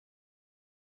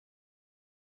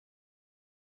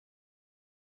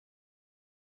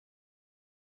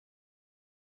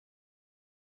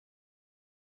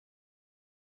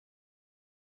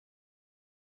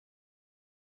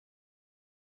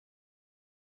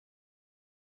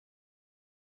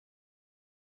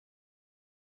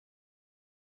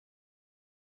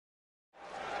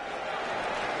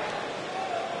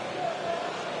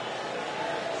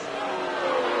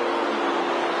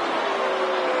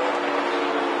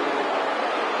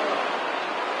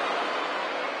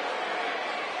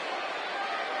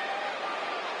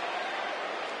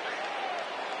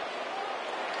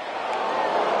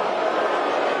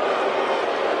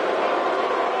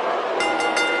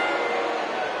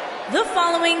The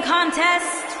following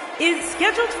contest is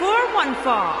scheduled for one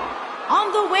fall.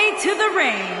 On the way to the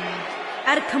ring,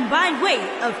 at a combined weight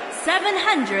of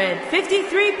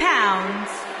 753 pounds,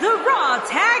 the Raw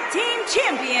Tag Team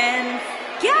Champions,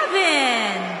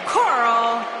 Gavin,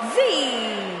 Coral, Z,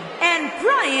 and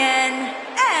Brian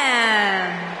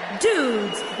M.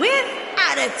 Dudes with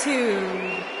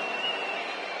Attitude.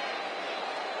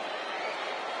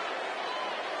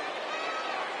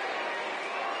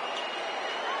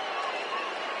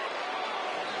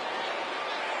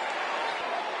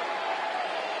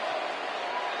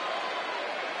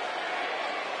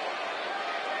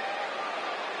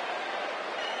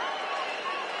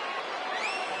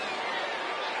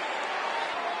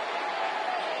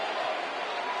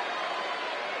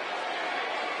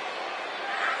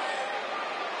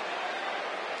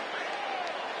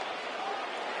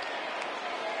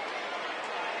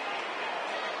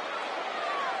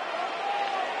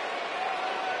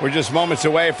 We're just moments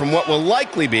away from what will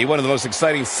likely be one of the most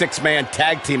exciting six-man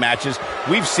tag team matches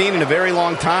we've seen in a very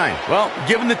long time. Well,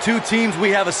 given the two teams we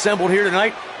have assembled here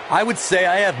tonight, I would say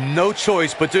I have no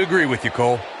choice but to agree with you,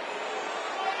 Cole.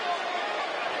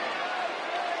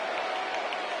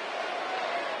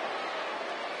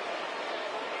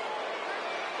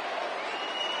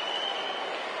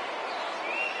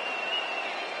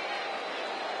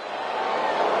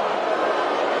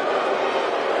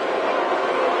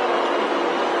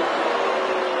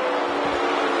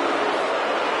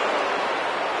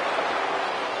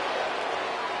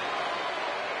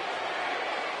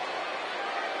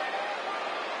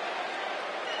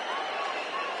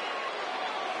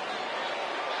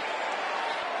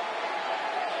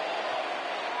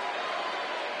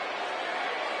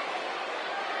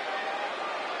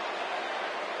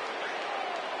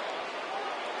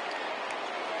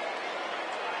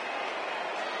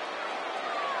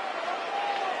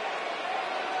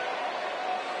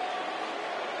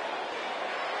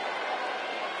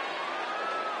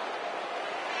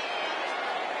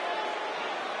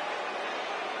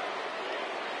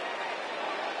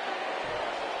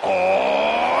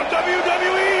 Oh,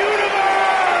 WWE Universe!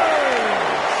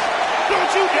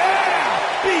 Don't you dare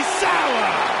be sour!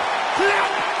 Clap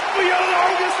for your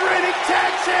longest reigning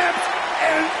tag champs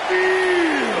and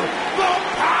feel the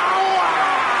power!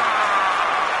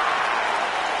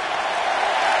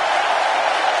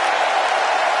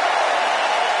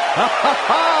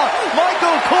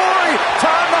 Michael Corey,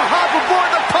 time to hop aboard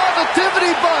the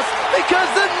positivity bus because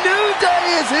the new day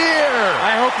is here.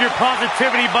 I hope your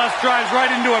positivity bus drives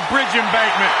right into a bridge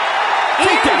embankment.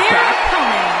 And their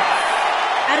opponents,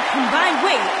 at a combined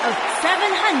weight of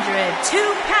 702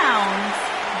 pounds,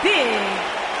 Big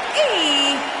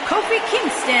E, Kofi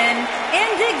Kingston, and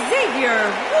Xavier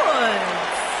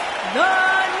Woods, the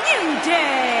New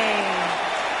Day.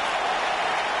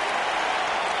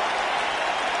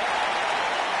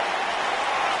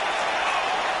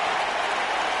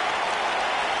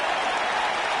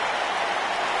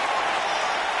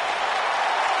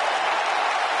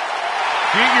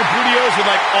 Do you eat your burritos with,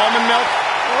 like, almond milk?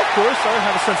 Well, of course, I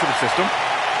have a sensitive system.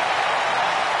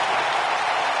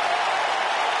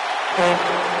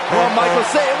 Come on, Michael,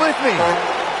 say it with me.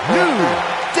 New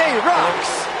Day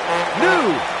rocks.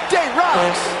 New Day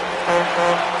rocks.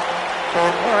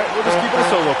 All right, we'll just keep it a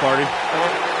solo party.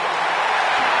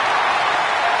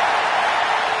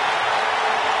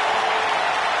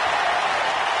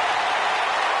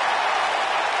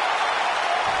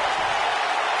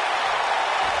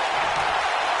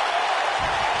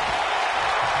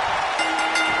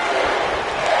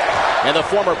 And the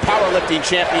former powerlifting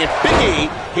champion, Big E,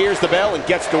 hears the bell and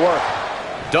gets to work.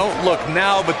 Don't look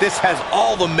now, but this has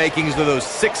all the makings of those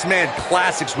six-man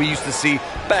classics we used to see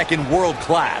back in world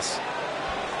class.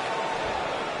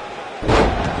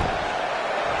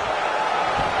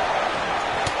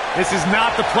 This is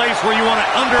not the place where you want to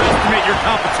underestimate your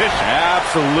competition.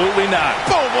 Absolutely not.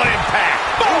 Boom, what impact!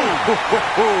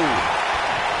 Boom!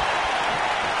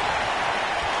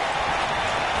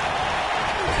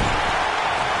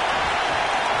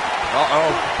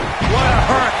 Uh-oh. What a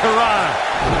hurricane!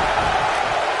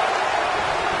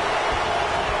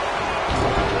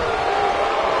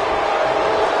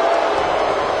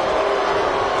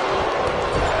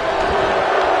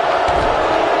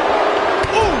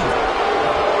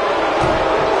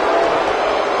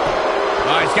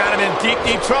 Oh, he's got him in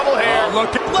deep trouble here. Oh,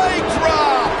 look at leg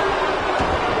drop.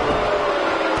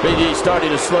 Big E starting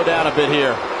to slow down a bit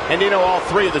here. And you know, all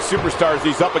three of the superstars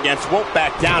he's up against won't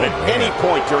back down at any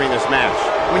point during this match.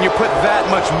 When you put that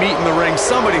much meat in the ring,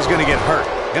 somebody's going to get hurt.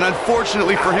 And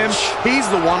unfortunately for him, he's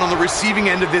the one on the receiving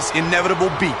end of this inevitable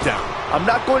beatdown. I'm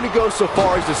not going to go so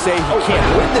far as to say he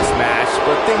can't win this match,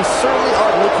 but things certainly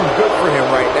aren't looking good for him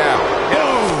right now.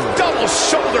 Boom! Double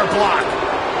shoulder block.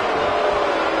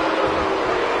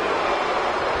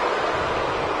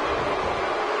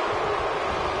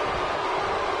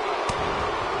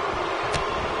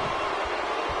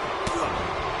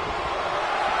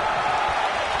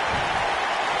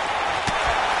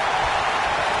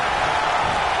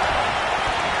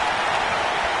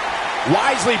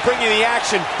 Wisely bringing the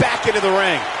action back into the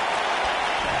ring.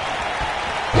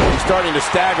 He's starting to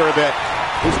stagger a bit.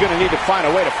 He's going to need to find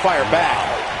a way to fire back.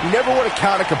 You never want to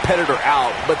count a competitor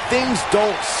out, but things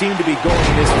don't seem to be going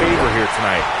in his favor here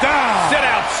tonight. Down! Sit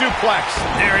out suplex.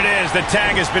 There it is. The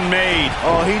tag has been made.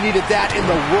 Oh, he needed that in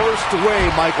the worst way,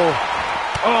 Michael.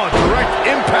 Oh, direct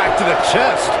impact to the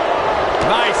chest.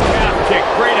 Nice calf kick.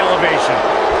 Great elevation.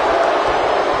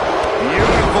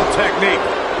 Beautiful technique.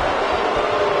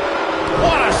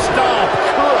 What a stomp.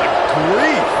 Good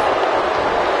grief.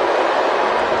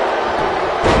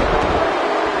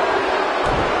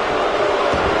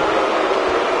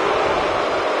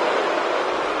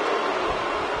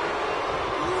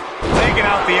 Taking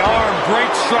out the arm.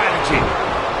 Great strategy.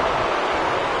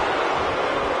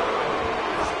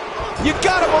 You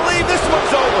gotta believe this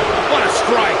one's over. What a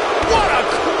strike. What a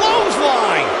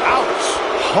clothesline. Ouch.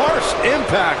 Harsh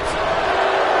impact.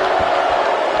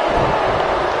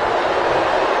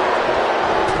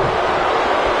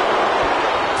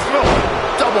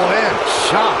 Double hand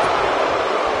chop.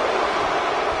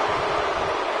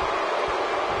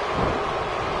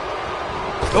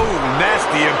 Oh,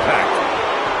 nasty impact.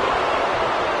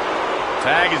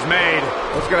 Tag is made.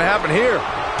 What's going to happen here?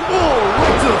 Oh,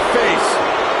 right to the face.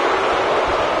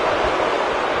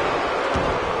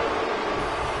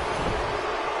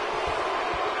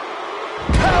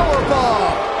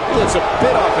 Powerbomb. He looks a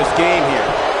bit off his game here.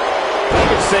 I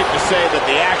think it's safe to say that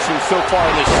the action so far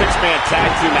in this six-man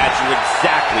tag team match is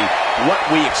exactly what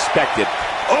we expected.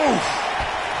 Oof.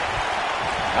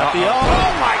 At the arm.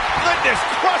 Oh, my goodness,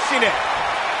 crushing it.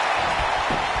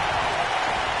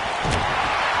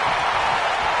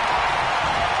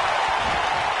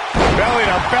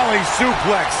 Belly-to-belly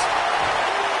suplex.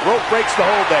 Rope breaks the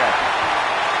hold there.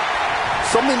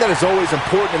 Something that is always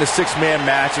important in a six-man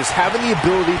match is having the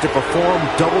ability to perform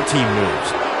double team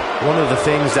moves. One of the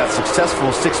things that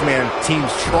successful six-man teams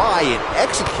try and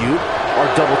execute are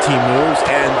double team moves,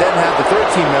 and then have the third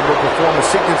team member perform a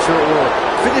signature or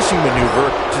finishing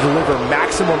maneuver to deliver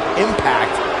maximum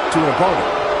impact to an opponent.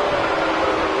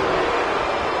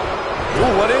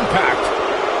 Ooh, what impact.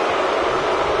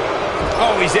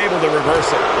 Oh, he's able to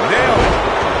reverse it. Nailed it.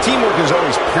 Teamwork is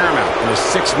always paramount in a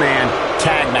six-man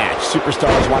tag match.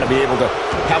 Superstars want to be able to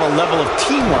have a level of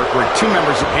teamwork where two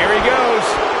members... Here he goes.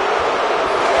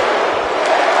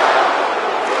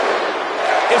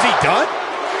 Is he done?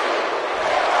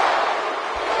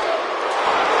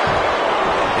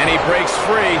 And he breaks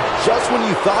free. Just when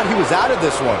you thought he was out of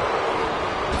this one.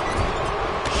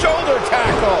 Shoulder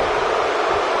tackle.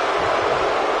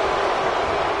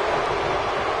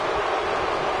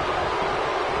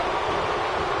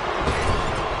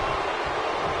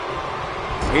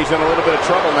 He's in a little bit of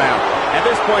trouble now. At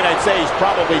this point, I'd say he's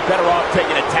probably better off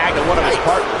taking a tag to one of his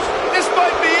partners. This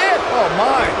might be it. Oh,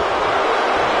 my.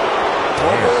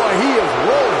 Oh, boy, he is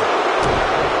rolling.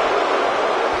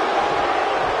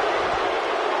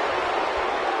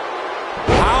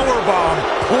 Powerbomb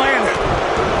planted.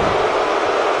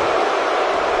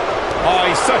 Oh,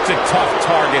 he's such a tough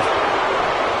target.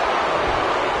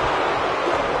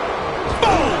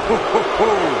 Boom!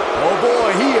 Oh, boy,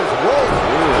 he is rolling.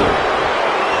 Ooh.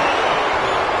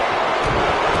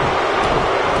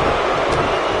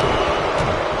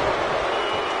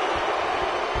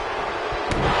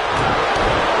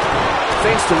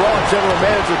 Thanks to Raw General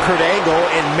Manager Kurt Angle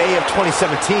in May of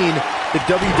 2017, the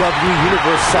WWE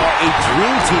Universe saw a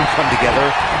dream team come together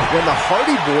when the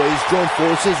Hardy Boys joined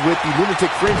forces with the Lunatic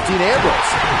Fringe Dean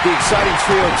Ambrose. The exciting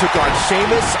trio took on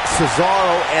Sheamus,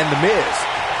 Cesaro, and The Miz.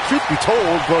 Truth be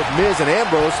told, both Miz and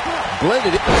Ambrose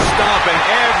blended it. Stomping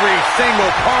every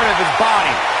single part of his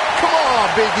body. Come on,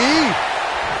 Big E!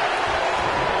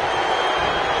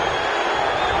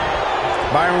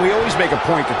 Byron, we always make a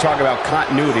point to talk about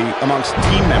continuity amongst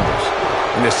team members.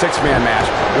 In the six-man match,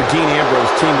 where Dean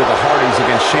Ambrose teamed with the Hardys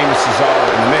against Sheamus, Cesaro,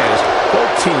 and The Miz, both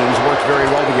teams worked very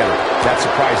well together. That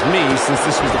surprised me, since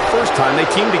this was the first time they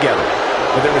teamed together.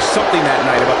 But there was something that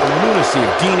night about the lunacy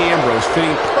of Dean Ambrose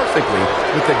fitting perfectly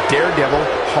with the Daredevil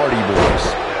Hardy Boys.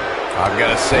 I've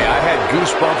got to say, I had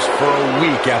goosebumps for a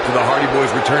week after the Hardy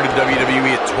Boys returned to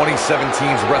WWE at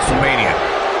 2017's WrestleMania.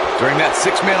 During that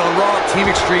six-man on Raw, Team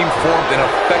Extreme formed an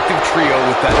effective trio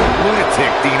with that lunatic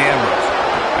Dean Ambrose.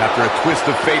 After a twist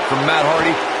of fate from Matt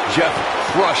Hardy, Jeff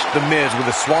crushed The Miz with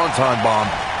a swanton bomb,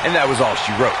 and that was all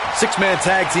she wrote. Six-man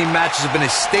tag team matches have been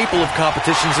a staple of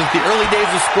competition since the early days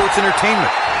of sports entertainment.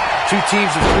 Two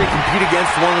teams of three compete against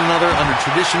one another under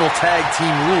traditional tag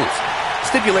team rules.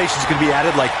 Stipulations can be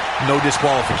added like no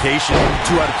disqualification,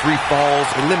 2 out of 3 falls,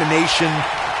 elimination,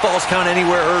 falls count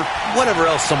anywhere, or whatever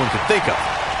else someone could think of.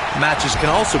 Matches can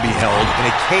also be held in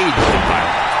a cage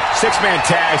environment. Six-man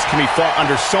tags can be fought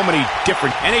under so many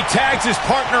different... And he tags his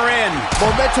partner in.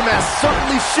 Momentum has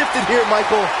certainly shifted here,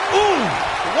 Michael. Ooh,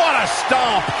 what a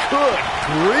stomp. Good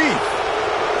grief.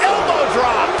 Elbow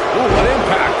drop. Ooh, what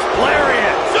impact.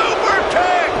 Lariat. Super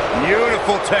kick.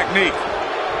 Beautiful technique.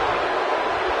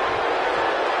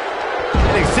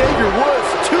 And Xavier Woods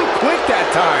too quick that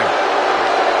time.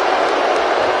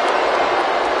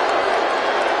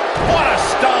 What a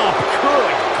stomp.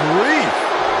 Good grief.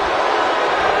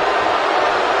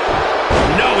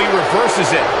 No, he reverses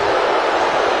it.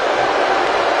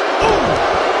 Ooh.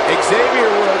 Xavier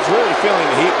Woods really feeling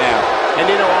the heat now. And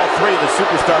you know, all three of the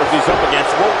superstars he's up against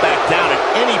won't back down at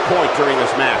any point during this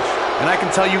match. And I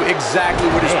can tell you exactly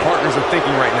what his partners are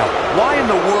thinking right now. Why in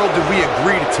the world did we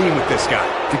agree to team with this guy?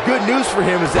 The good news for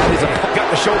him is that he's got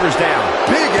the shoulders down.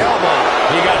 Big elbow.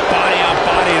 He got body on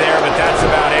body there, but that's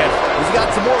about it. He's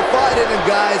got some more fight in him,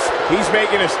 guys. He's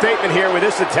making a statement here with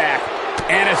this attack.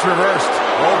 And it's reversed.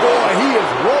 Oh, boy, he is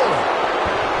rolling.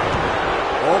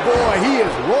 Oh, boy, he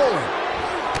is rolling.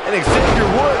 And Xavier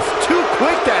Woods too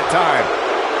quick that time.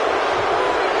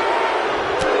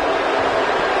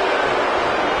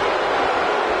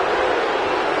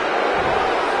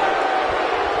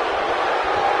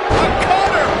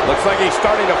 Looks like he's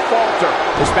starting to falter.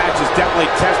 This match is definitely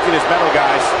testing his mettle,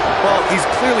 guys. Well, he's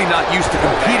clearly not used to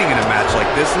competing in a match like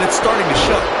this, and it's starting to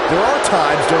show. There are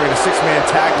times during a six-man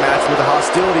tag match where the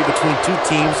hostility between two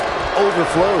teams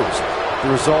overflows.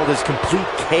 The result is complete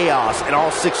chaos, and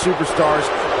all 6 superstars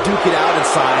duke it out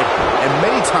inside, and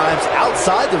many times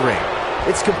outside the ring.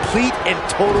 It's complete and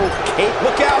total chaos.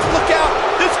 Look out, look out!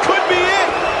 This could be it!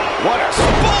 What a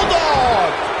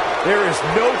bulldog! There is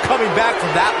no coming back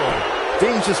from that one.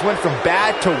 Things just went from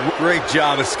bad to... Great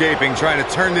job escaping, trying to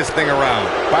turn this thing around.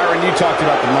 Byron, you talked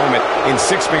about the moment in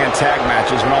six-man tag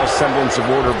matches when all semblance of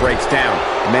order breaks down.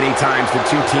 Many times the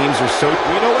two teams are so...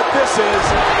 We know what this is.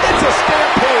 It's a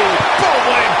stampede. Boom,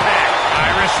 what impact!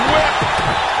 Irish whip!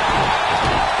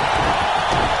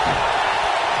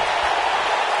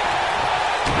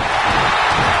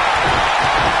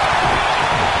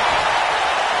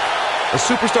 A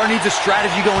superstar needs a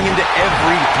strategy going into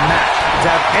every match. To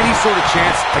have any sort of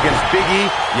chance against Big E,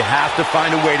 you have to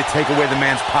find a way to take away the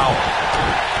man's power.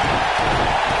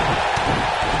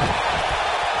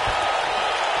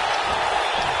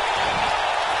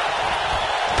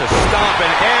 To stomp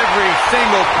in every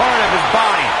single part of his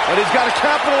body. But he's got to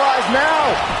capitalize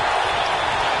now.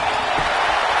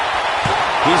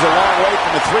 He's a long way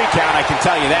from the 3 count, I can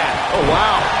tell you that. Oh,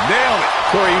 wow. Nailed it.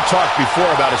 Corey, you talked before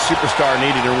about a superstar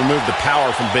needing to remove the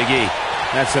power from Big E.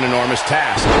 That's an enormous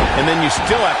task. And then you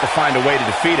still have to find a way to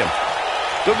defeat him.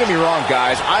 Don't get me wrong,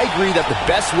 guys. I agree that the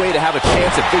best way to have a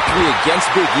chance at victory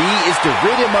against Big E is to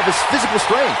rid him of his physical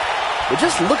strength. But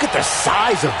just look at the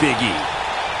size of Big E.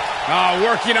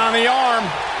 Working on the arm.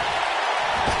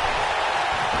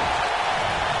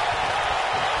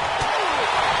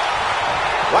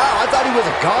 Wow, I thought he was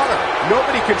a goner.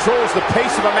 Nobody controls the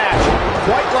pace of a match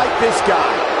quite like this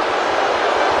guy.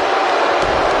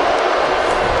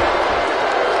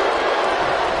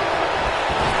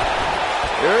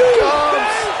 Here it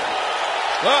comes.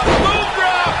 Move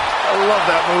drop. I love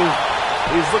that move.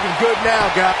 He's looking good now,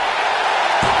 guys.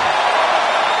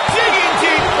 Digging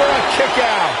deep for a kick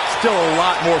out. Still a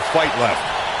lot more fight left.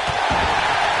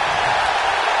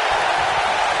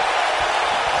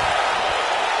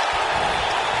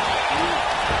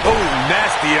 Oh,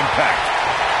 nasty impact.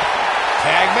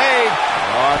 Tag made.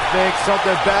 Oh, I think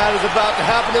something bad is about to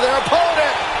happen to their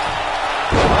opponent.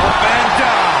 Up and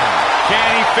down. Can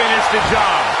he finish the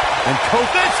job? And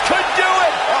This could do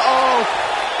it. Uh-oh.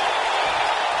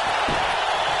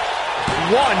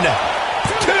 1,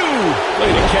 2.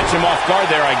 Looking to catch him off guard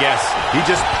there, I guess. he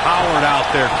just powered out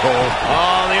there, Cole.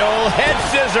 Oh, the old head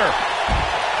scissor.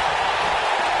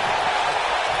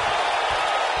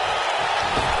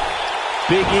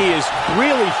 Big E is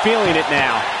really feeling it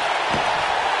now.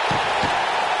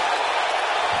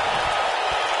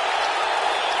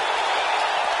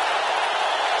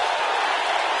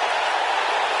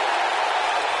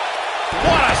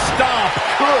 What a stomp.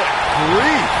 Good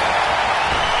grief.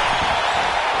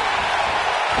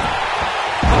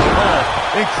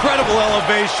 Incredible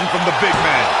elevation from the big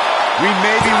man. We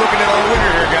may be looking at our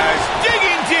winner here, guys.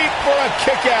 Digging deep for a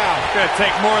kick out. Gonna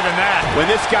take more than that.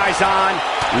 When this guy's on,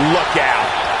 look out.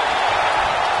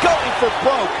 Going for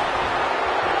broke.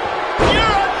 You're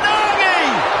a noggy!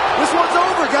 This one's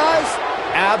over, guys.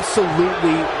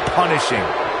 Absolutely punishing.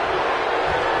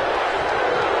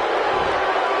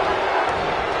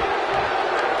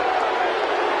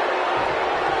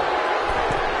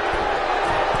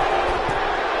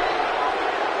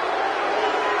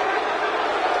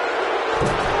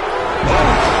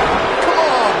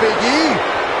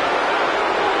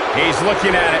 He's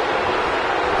looking at it.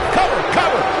 Cover,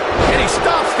 cover. And he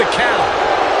stops the count.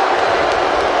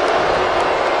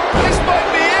 This might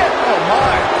be it. Oh,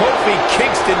 my. Kofi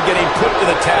Kingston getting put to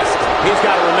the test. He's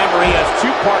got to remember he has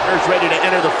two partners ready to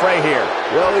enter the fray here.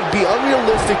 Well, it'd be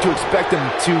unrealistic to expect him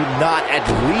to not at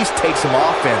least take some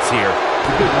offense here.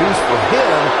 The good news for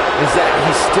him is that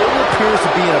he still appears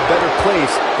to be in a better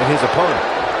place than his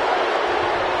opponent.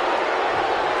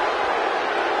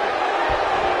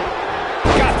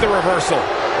 The reversal.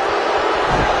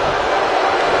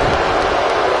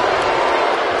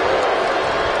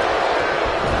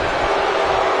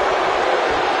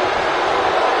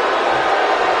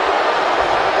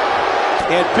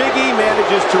 And Big E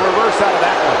manages to reverse out of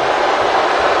that one.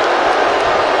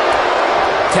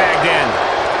 Tagged in.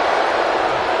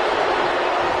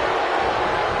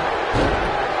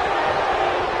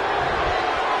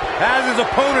 Has his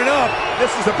opponent up.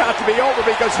 This is about to be over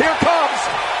because here comes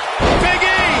Big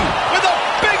E with a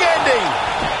big ending.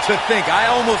 To think,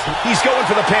 He's going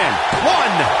for the pin. 1,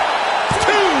 2.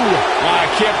 I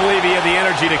can't believe he had the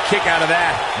energy to kick out of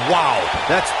that. wow,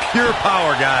 that's pure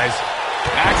power, guys.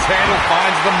 Axe handle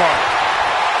finds the mark.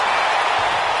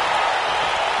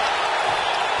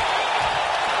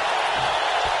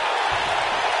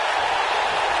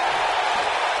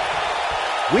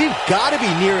 We've got to be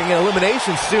nearing an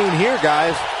elimination soon here,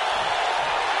 guys.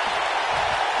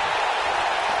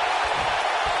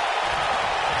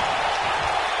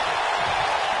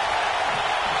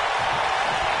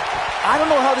 I don't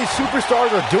know how these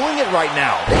superstars are doing it right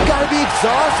now. They've got to be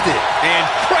exhausted.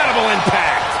 Incredible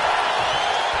impact.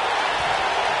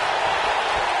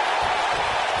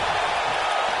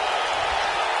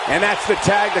 And that's the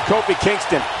tag to Kofi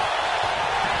Kingston.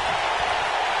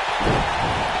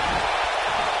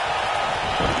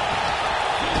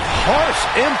 Harsh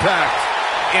impact.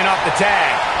 In off the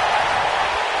tag.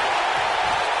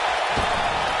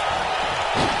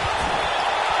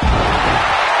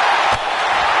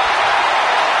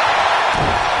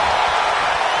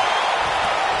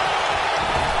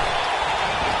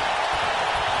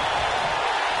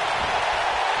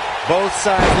 Both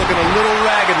sides looking a little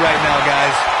ragged right now,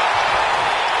 guys.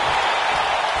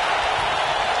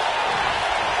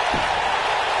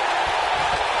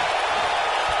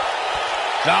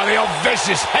 Now the old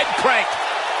vicious head crank.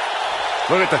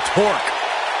 Look at the torque.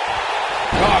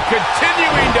 Oh,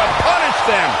 continuing to punish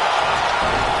them.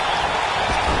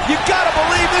 You gotta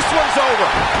believe this one's over.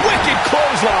 Wicked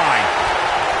clothesline.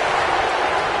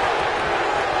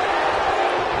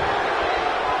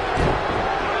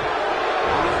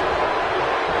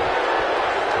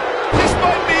 This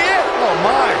might be it. Oh,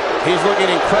 my. He's looking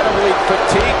incredibly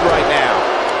fatigued right now.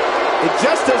 It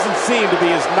just doesn't seem to be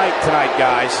his night tonight,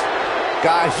 guys.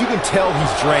 Guys, you can tell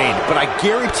he's drained, but I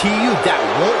guarantee you that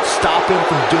won't stop him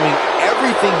from doing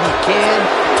everything he can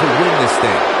to win this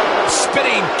thing.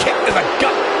 Spinning kick to the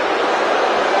gut.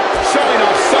 Showing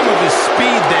off some of his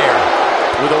speed there.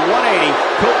 With a 180,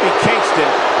 Kofi Kingston,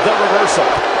 the reversal.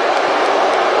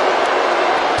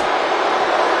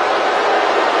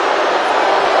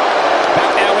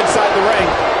 Back now inside the ring.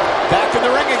 Back in the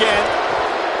ring again.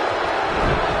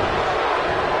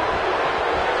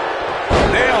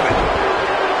 Nailed it.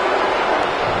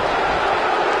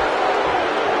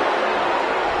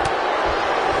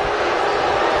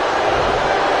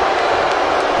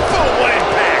 Full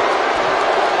impact.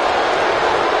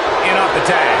 In off the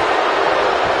tag.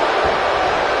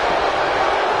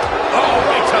 Oh,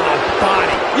 right to the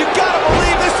body. You gotta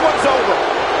believe this one's over.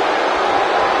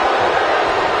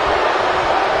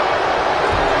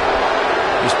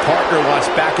 His partner wants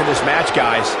back in this match,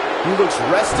 guys. He looks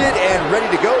rested and ready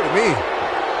to go to me.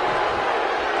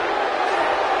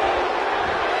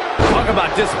 Talk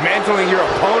about dismantling your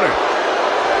opponent.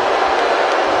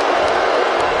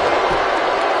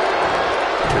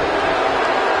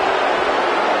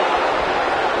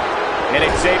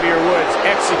 And Xavier Woods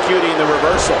executing the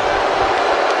reversal.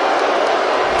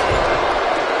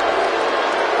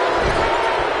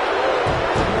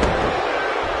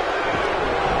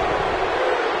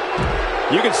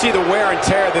 You can see the wear and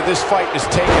tear that this fight is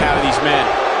taking out of these men.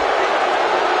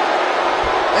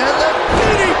 And the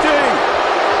DDT!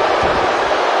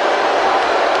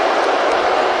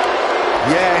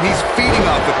 Yeah, and he's feeding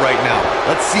off it right now.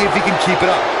 Let's see if he can keep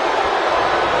it up.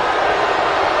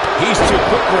 He's too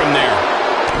quick for him there.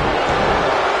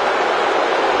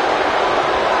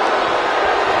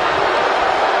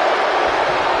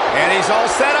 And he's all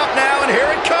set up now, and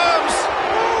here it comes.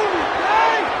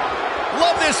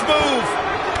 Love this move.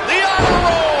 The honor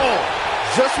roll.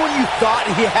 Just when you thought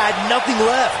he had nothing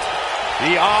left.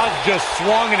 The odds just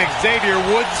swung in Xavier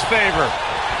Woods' favor.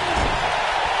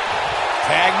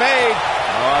 Tag made.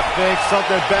 Oh, I think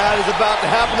something bad is about to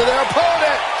happen to their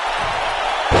opponent.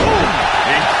 Boom.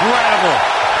 Incredible.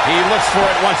 He looks for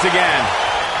it once again.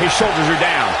 His shoulders are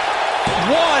down.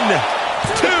 1,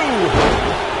 2.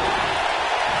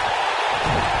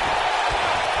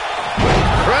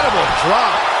 Incredible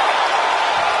drop.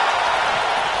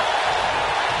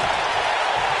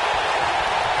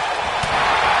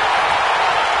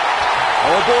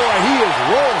 Oh boy, he is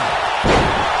rolling.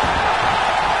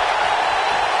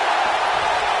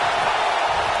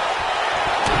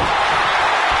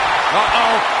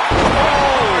 Uh-oh.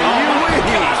 Oh, Are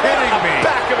you kidding me?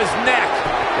 Back of his neck.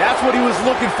 That's what he was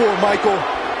looking for, Michael.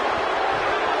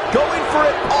 Going for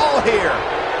it all here.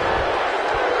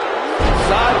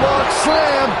 Sidewalk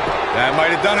slam. That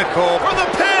might have done it, Cole. For the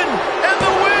pin and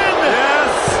the win.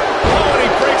 Yes. Oh, and he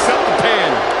breaks up the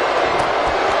pin.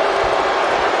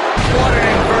 What an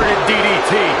inverted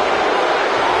DDT.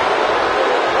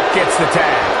 Gets the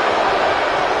tag.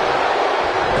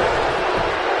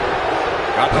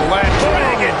 Got the leg.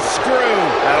 Bang and screw.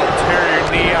 That'll tear your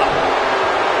knee up.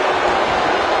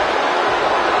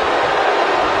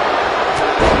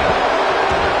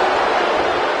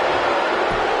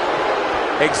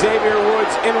 Xavier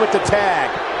Woods in with the tag.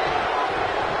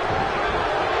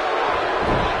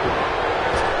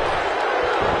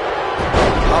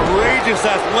 Outrageous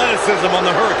athleticism on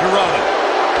the Hurricanrana.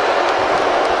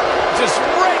 Just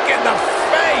rake in the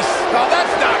face. No,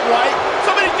 that's not right.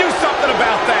 Somebody do something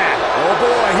about that. Oh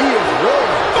boy, he is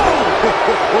rolling.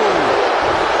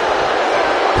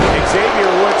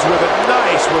 Xavier Woods with a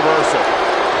nice reversal.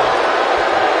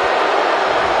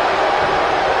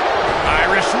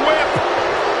 Irish whip.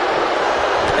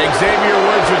 Xavier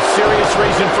Woods with serious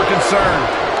reason for concern.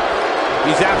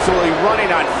 He's absolutely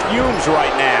running on fumes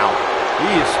right now.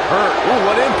 He is hurt. Ooh,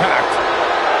 what impact.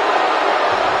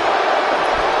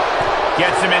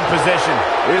 Gets him in position.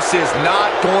 This is not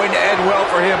going to end well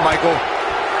for him, Michael.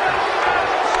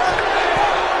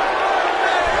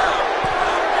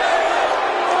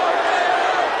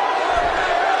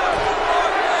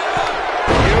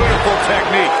 Beautiful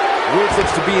technique. Woods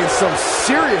looks to be in some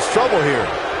serious trouble here.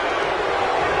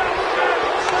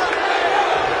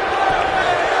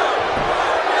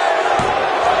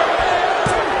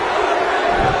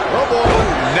 Oh boy,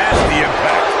 nasty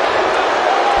impact.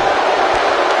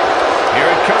 Here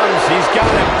it comes. He's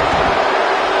got it.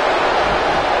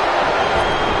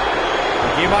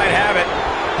 He might have it.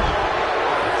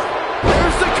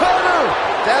 There's the cover.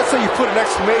 That's how you put an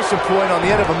exclamation point on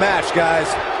the end of a match, guys.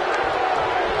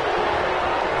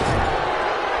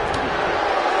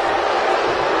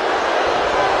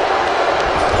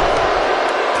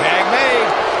 Tag made.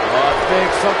 Oh, I think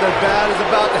something bad is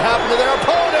about to happen to their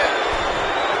opponent.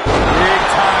 Big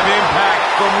time impact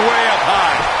from way up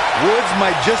high. Woods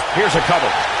might just... Here's a cover.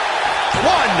 1,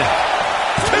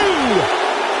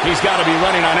 2. He's got to be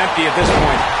running on empty at this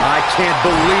point. I can't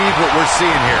believe what we're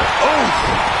seeing here. Oof.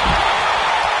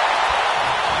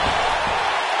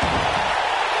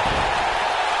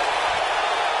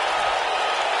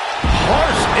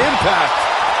 Harsh impact.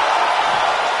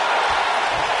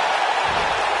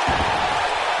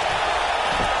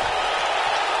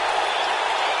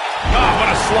 Oh, what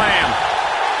a slam.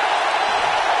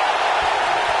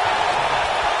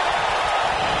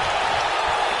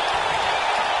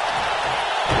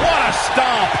 What a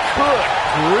stomp. Good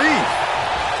grief.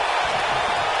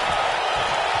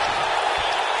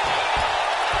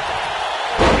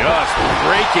 Just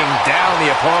breaking down the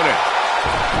opponent.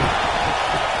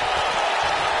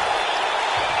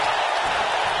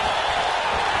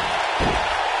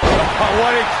 Oh,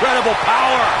 what incredible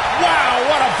power. Wow,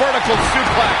 what a vertical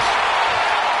suplex.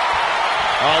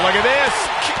 Oh, look at this.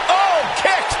 Oh,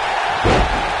 kicked.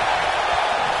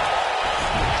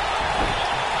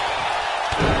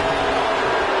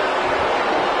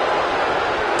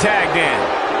 Tagged in.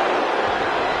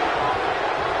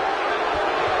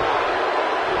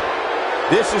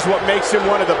 This is what makes him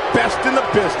one of the best in the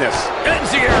business.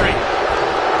 Enziguri.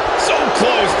 So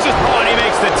close. Just on. He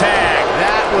makes the tag.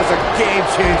 That was was a game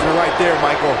changer right there,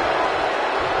 Michael.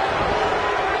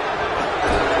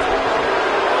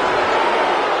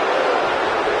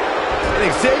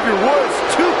 And Xavier Woods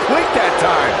too quick that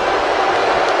time.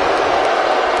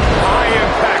 High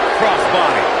impact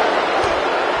crossbody.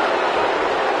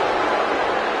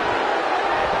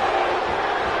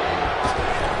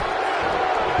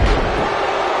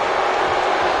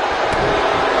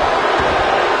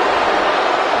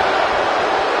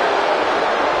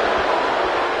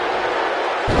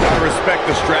 I respect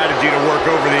the strategy to work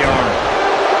over the arm.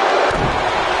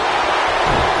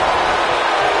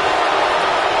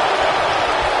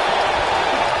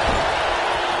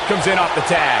 Comes in off the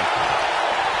tag.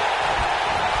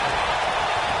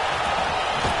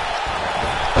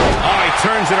 Oh, he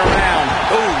turns it around.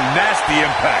 Oh, nasty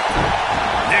impact.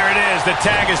 There it is. The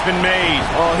tag has been made.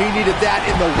 Oh, he needed that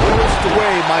in the worst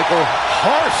way, Michael.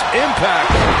 Harsh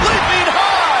impact. Leaping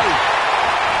high.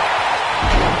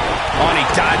 Oh, and he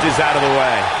dodges out of the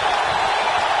way.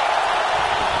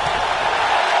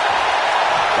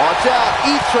 Watch out.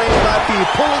 E-Train might be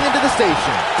pulling into the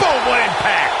station. Boom, what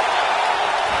impact.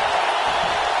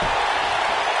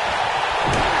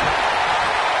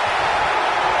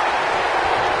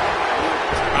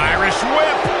 Irish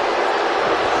whip.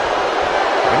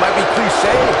 It might be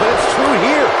cliche, but it's true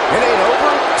here. It ain't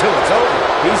over till it's over.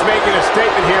 He's making a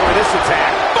statement here with this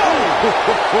attack. Boom.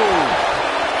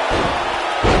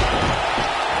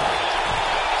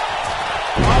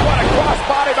 Oh, what a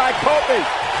crossbody by Kofi.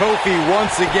 Kofi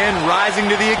once again rising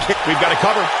to the occasion. We've got to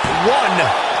cover. 1,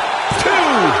 2.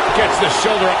 Gets the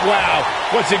shoulder up. Wow.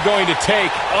 What's it going to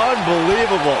take?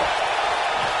 Unbelievable.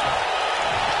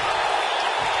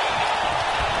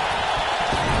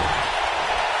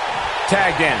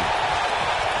 Tagged in.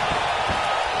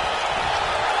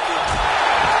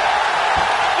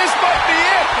 This might be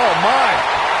it. Oh, my.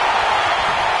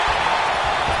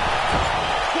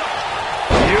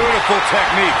 Beautiful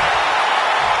technique.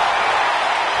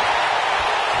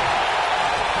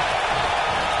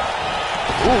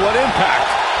 Ooh, what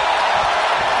impact.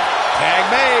 Tag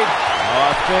made. Oh,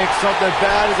 I think something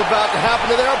bad is about to happen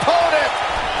to their opponent.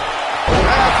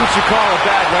 That's what you call a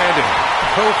bad landing.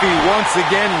 Kofi once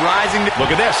again rising to...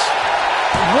 Look at this.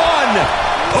 1.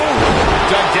 Oh,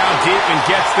 dug down deep and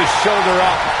gets the shoulder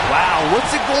up. Wow,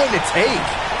 what's it going to take?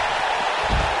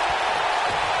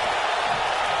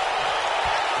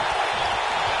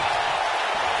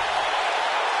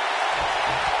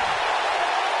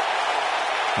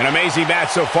 An amazing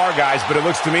match so far, guys, but it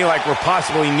looks to me like we're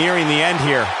possibly nearing the end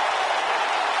here.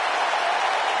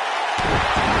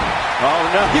 Oh,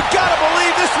 no. You gotta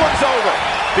believe this one's over.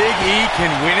 Big E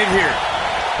can win it here.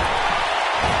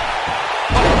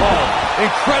 Oh,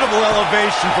 incredible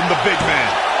elevation from the big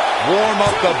man. Warm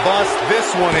up the bus.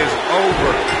 This one is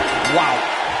over. Wow.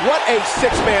 What a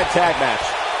six-man tag match.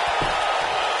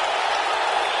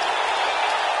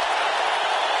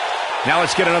 Now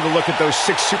let's get another look at those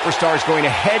 6 superstars going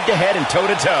head-to-head and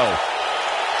toe-to-toe.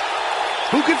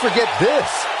 Who can forget this?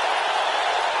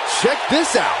 Check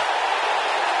this out.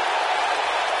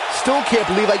 Still can't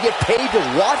believe I get paid to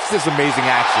watch this amazing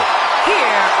action.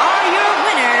 Here are your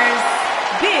winners,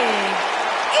 Big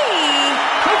E,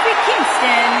 Kofi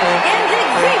Kingston, and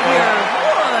Xavier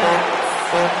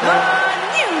Woods. The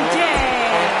New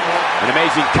Day. An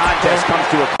amazing contest comes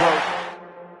to a close.